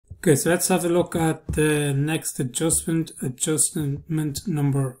Okay, so let's have a look at the next adjustment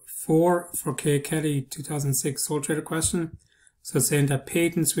number 4 for K. Kelly 2006 Sole Trader question. So it's saying that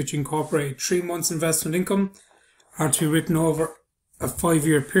patents which incorporate 3 months investment income are to be written over a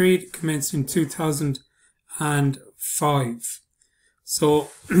 5-year period commencing in 2005. So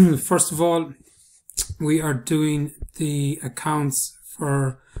first of all, we are doing the accounts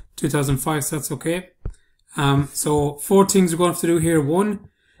for 2005, so that's okay. So 4 things we're going to have to do here. 1,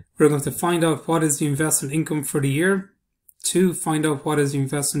 we're going to have to find out what is the investment income for the year. 2, find out what is the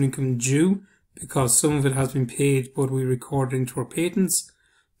investment income due, because some of it has been paid but we record it into our patents.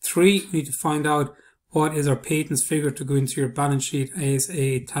 3, we need to find out what is our patents figure to go into your balance sheet as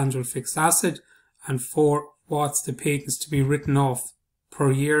a tangible fixed asset. And 4, what's the patents to be written off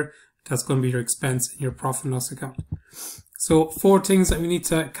per year. That's going to be your expense in your profit and loss account. So 4 things that we need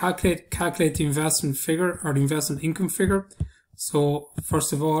to calculate the investment figure or the investment income figure. So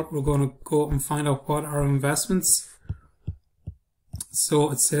first of all, we're going to go and find out what are our investments.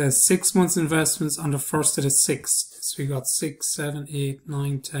 So it says 6 months investments on the 1st to the 6th. So you got 6, 7, 8,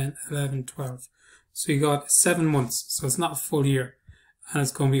 9, 10, 11, 12. So you got 7 months. So it's not a full year. And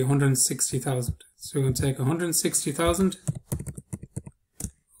it's going to be 160,000. So we're going to take 160,000.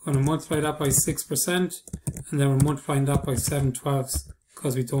 We're going to multiply that by 6%. And then we're multiplying that by 7/12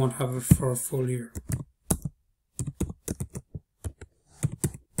 because we don't have it for a full year.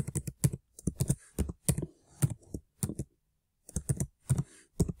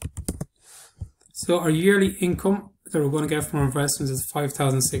 So our yearly income that we're going to get from our investments is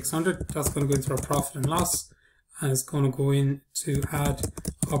 5,600. That's going to go into our profit and loss, and it's going to go in to add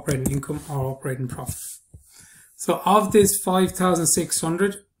operating income or operating profit. So of this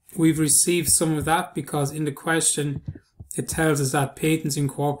 5,600, we've received some of that because in the question it tells us that patents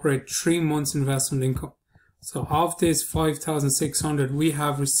incorporate 3 months investment income. So of this 5,600, we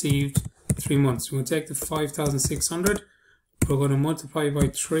have received 3 months. We're going to take the 5,600, we're going to multiply by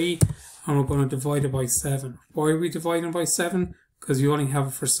 3, and we're going to divide it by 7. Why are we dividing by 7? Because you only have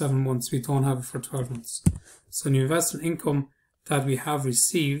it for 7 months. We don't have it for 12 months. So the investment income that we have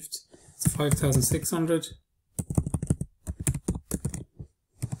received is 5,600.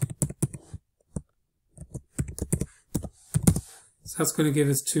 So that's going to give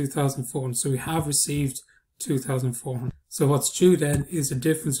us 2,400. So we have received 2,400. So what's due then is the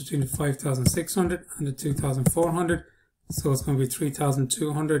difference between the 5,600 and the 2,400. So it's going to be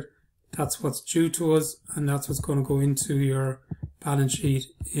 3,200. That's what's due to us, and that's what's going to go into your balance sheet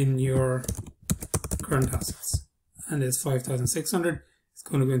in your current assets. And it's 5,600. It's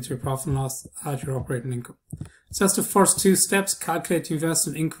going to go into your profit and loss at your operating income. So that's the first 2 steps: calculate the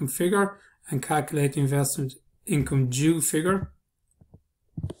investment income figure and calculate the investment income due figure.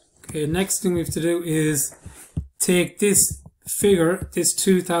 Okay, next thing we have to do is take this figure, this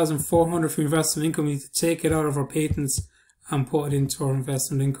 2,400 for investment income. We need to take it out of our patents and put it into our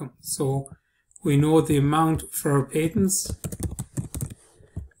investment income. So we know the amount for our patents.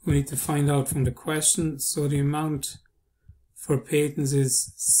 We need to find out from the question. So the amount for patents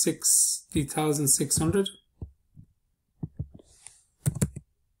is 60,600.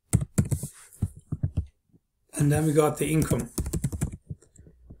 And then we got the income.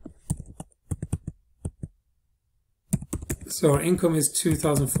 So our income is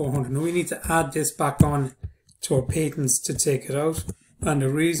 2,400. Now we need to add this back on to our patents to take it out, and the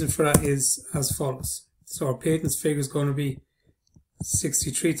reason for that is as follows. So our patents figure is going to be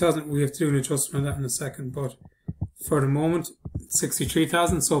 63,000. We have to do an adjustment on that in a second, but for the moment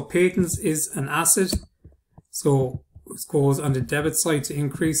 63,000. So patents is an asset, so it goes on the debit side to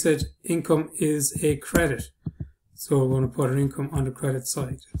increase it. Income is a credit, so we're going to put an income on the credit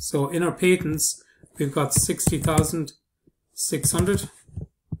side. So in our patents we've got 60,600.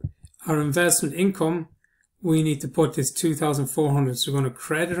 Our investment income, we need to put this 2,400. So we're going to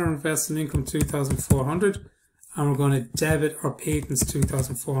credit our investment income 2,400, and we're going to debit our patents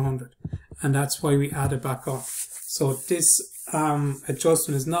 2,400, and that's why we add it back on. So this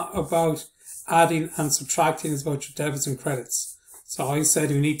adjustment is not about adding and subtracting, it's about your debits and credits. So I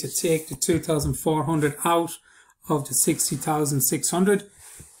said we need to take the 2,400 out of the 60,600.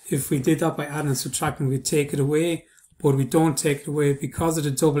 If we did that by adding and subtracting, we'd take it away, but we don't take it away because of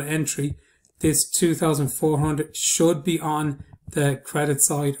the double entry. This 2,400 should be on the credit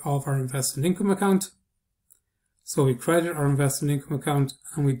side of our investment income account. So we credit our investment income account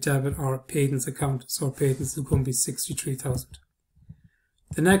and we debit our patents account. So our patents is going to be 63,000.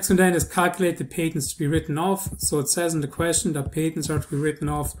 The next one then is calculate the patents to be written off. So it says in the question that patents are to be written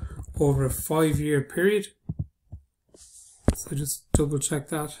off over a 5-year period. So just double check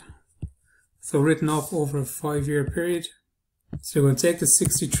that. So written off over a 5-year period. So we're going to take the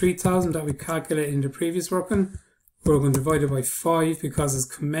 63,000 that we calculated in the previous working. We're going to divide it by 5 because it's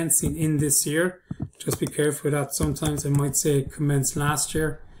commencing in this year. Just be careful with that. Sometimes it might say it commenced last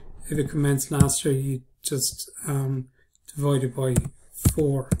year. If it commenced last year, you just divide it by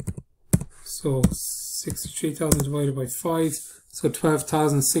 4. So 63,000 divided by 5. So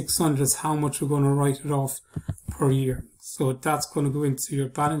 12,600 is how much we're going to write it off per year. So that's going to go into your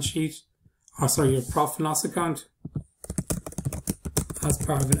balance sheet, or sorry, your profit and loss account as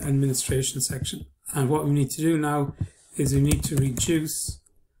part of an administration section. And what we need to do now is we need to reduce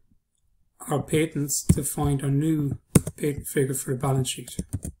our patents to find our new patent figure for the balance sheet.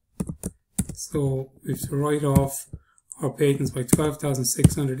 So we have to write off our patents by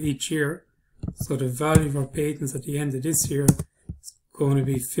 12,600 each year. So the value of our patents at the end of this year is going to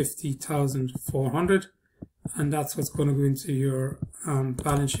be 50,400, and that's what's going to go into your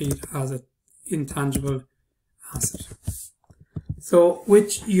balance sheet as an intangible asset. So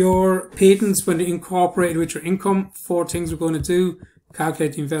with your patents, when they incorporate with your income, 4 things we're going to do: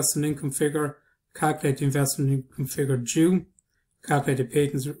 calculate the investment income figure, calculate the investment income figure due, calculate the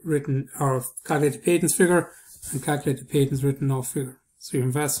patents written, or calculate the patents figure, and calculate the patents written off figure. So your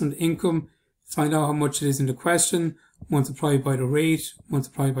investment income, find out how much it is in the question, multiply by the rate,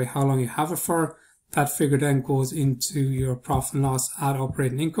 multiply by how long you have it for. That figure then goes into your profit and loss at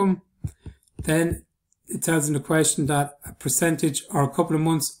operating income. Then it tells in the question that a percentage or a couple of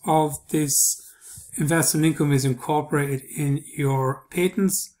months of this investment income is incorporated in your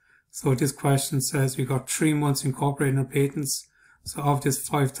patents. So this question says we got 3 months incorporated in our patents. So of this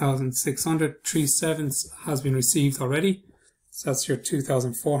 5,600, 3/7 has been received already. So that's your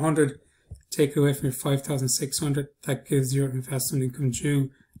 2,400. Take away from your 5,600, that gives your investment income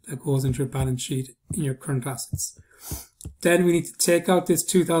due that goes into your balance sheet in your current assets. Then we need to take out this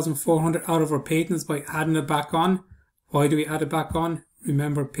 2,400 out of our patents by adding it back on. Why do we add it back on?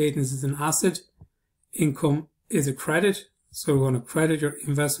 Remember, patents is an asset, income is a credit. So we're going to credit your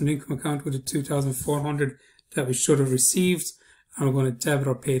investment income account with the 2,400 that we should have received, and we're going to debit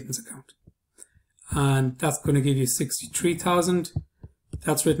our patents account. And that's going to give you 63,000.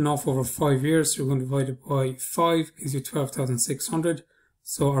 That's written off over 5 years, so we're going to divide it by 5, gives you 12,600.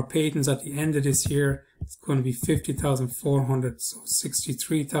 So our patents at the end of this year is going to be 50,400, so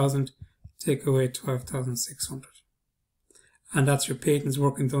 63,000, take away 12,600. And that's your patents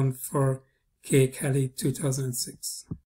working done for K. Kelly 2006.